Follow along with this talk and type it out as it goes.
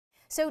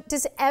So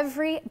does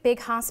every big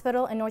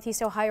hospital in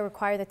Northeast Ohio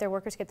require that their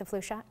workers get the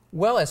flu shot?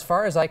 Well, as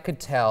far as I could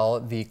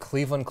tell, the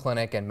Cleveland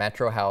Clinic and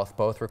MetroHealth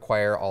both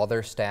require all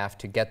their staff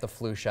to get the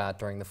flu shot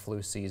during the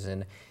flu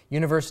season.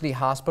 University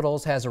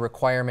Hospitals has a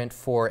requirement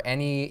for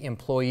any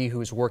employee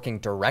who's working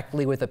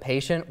directly with a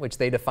patient, which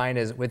they define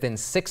as within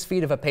 6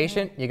 feet of a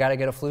patient, you got to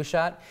get a flu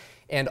shot.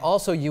 And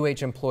also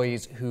UH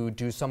employees who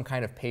do some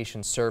kind of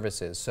patient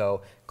services,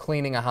 so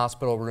cleaning a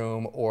hospital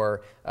room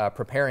or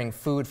preparing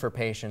food for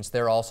patients,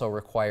 they're also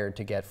required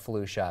to get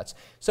flu shots.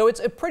 So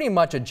it's pretty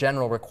much a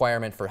general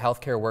requirement for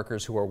healthcare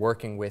workers who are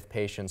working with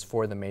patients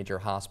for the major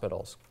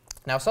hospitals.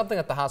 Now, something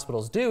that the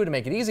hospitals do to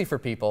make it easy for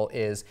people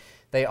is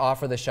they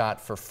offer the shot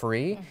for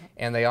free,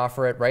 and they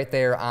offer it right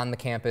there on the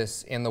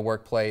campus in the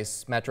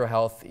workplace.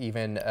 MetroHealth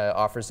even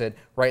offers it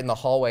right in the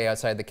hallway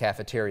outside the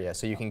cafeteria,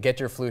 so you can get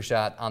your flu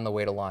shot on the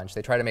way to lunch.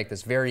 They try to make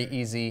this very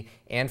easy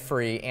and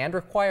free and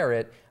require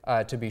it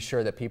to be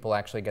sure that people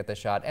actually get the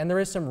shot. And there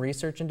is some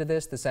research into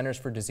this. The Centers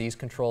for Disease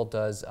Control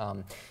does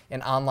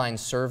an online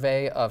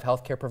survey of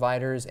healthcare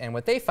providers, and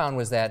what they found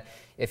was that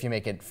if you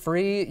make it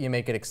free, you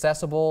make it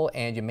accessible,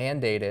 and you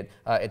mandate it,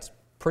 it's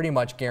pretty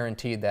much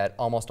guaranteed that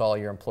almost all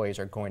your employees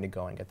are going to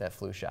go and get that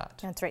flu shot.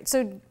 That's right.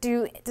 So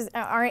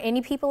are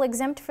any people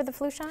exempt for the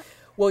flu shot?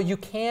 Well, you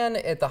can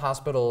at the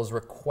hospitals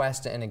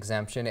request an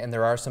exemption, and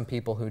there are some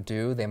people who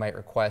do. They might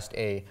request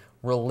a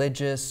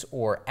religious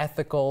or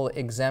ethical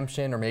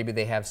exemption, or maybe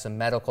they have some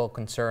medical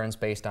concerns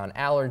based on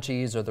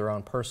allergies or their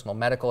own personal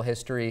medical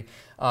history.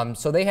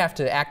 So they have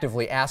to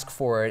actively ask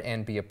for it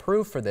and be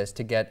approved for this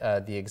to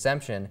get the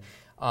exemption.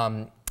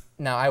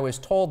 Now, I was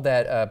told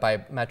that by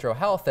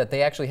MetroHealth that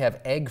they actually have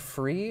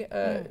egg-free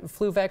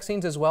flu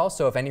vaccines as well.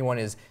 So if anyone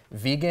is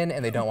vegan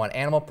and they don't want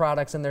animal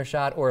products in their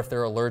shot, or if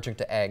they're allergic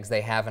to eggs,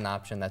 they have an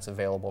option that's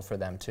available for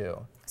them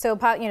too. So,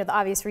 the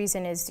obvious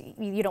reason is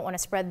you don't want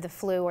to spread the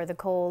flu or the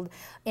cold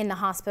in the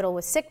hospital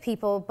with sick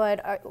people,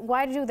 but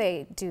why do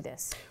they do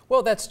this?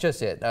 Well, that's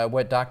just it.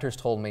 What doctors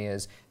told me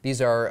is these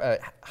are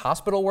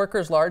hospital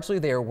workers largely.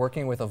 They are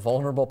working with a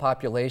vulnerable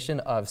population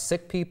of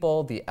sick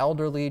people, the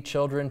elderly,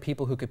 children,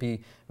 people who could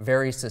be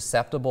very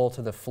susceptible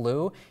to the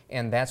flu,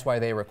 and that's why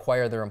they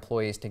require their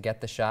employees to get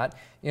the shot.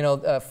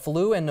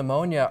 Flu and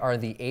pneumonia are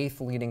the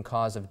 8th leading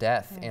cause of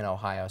death in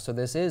Ohio, so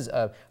this is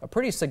a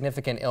pretty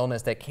significant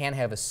illness that can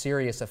have a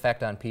serious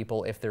effect on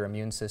people if their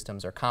immune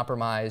systems are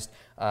compromised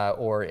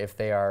or if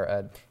they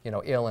are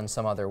ill in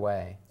some other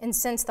way. And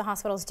since the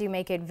hospitals do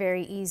make it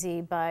very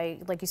easy by,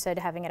 like you said,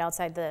 having it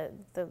outside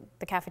the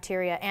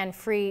cafeteria and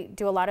free,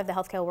 do a lot of the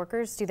healthcare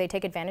workers, do they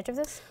take advantage of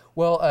this?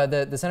 Well,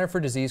 the Center for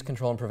Disease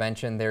Control and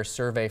Prevention, their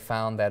survey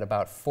found that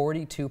about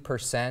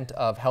 42%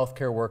 of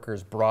healthcare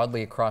workers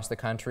broadly across the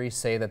country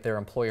say that their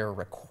employer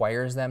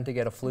requires them to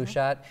get a flu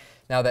shot.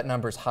 Now, that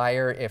number's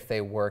higher if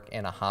they work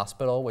in a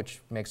hospital, which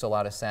makes a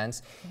lot of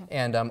sense.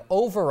 And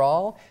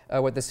overall,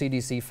 what the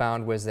CDC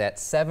found was that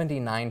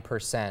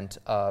 79%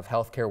 of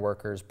healthcare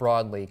workers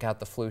broadly got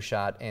the flu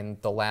shot in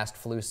the last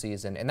flu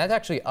season. And that's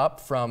actually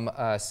up from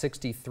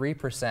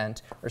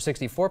 63%, or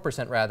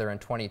 64% rather, in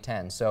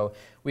 2010. So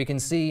we can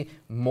see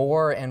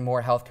more and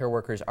more healthcare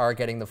workers are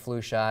getting the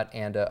flu shot,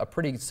 and a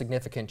pretty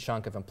significant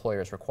chunk of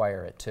employers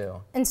require it too.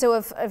 And so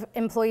if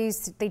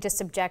employees, they just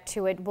object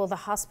to it, will the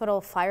hospital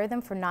fire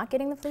them for not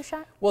getting the flu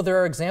shot? Well, there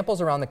are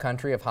examples around the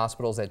country of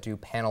hospitals that do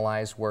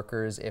penalize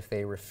workers if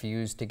they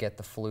refuse to get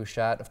the flu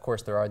shot. Of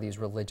course, there are these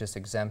religious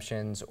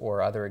exemptions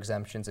or other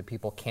exemptions that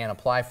people can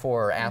apply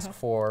for or ask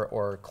for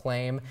or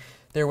claim.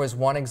 There was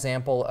one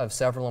example of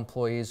several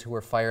employees who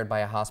were fired by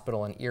a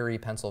hospital in Erie,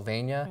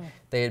 Pennsylvania.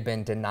 They had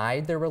been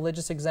denied their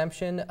religious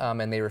exemption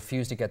and they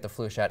refused to get the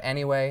flu shot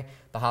anyway.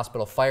 The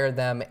hospital fired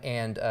them,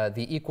 and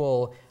the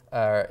Equal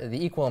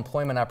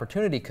Employment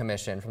Opportunity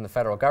Commission from the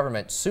federal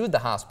government sued the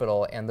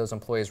hospital, and those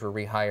employees were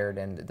rehired,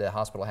 and the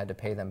hospital had to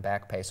pay them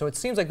back pay. So it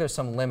seems like there's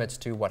some limits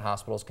to what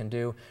hospitals can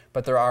do,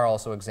 but there are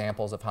also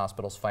examples of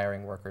hospitals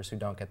firing workers who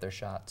don't get their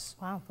shots.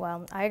 Wow,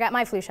 well, I got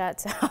my flu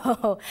shot,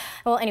 so.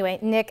 Well, anyway,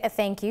 Nick,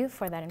 thank you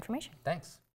for that information. Thanks.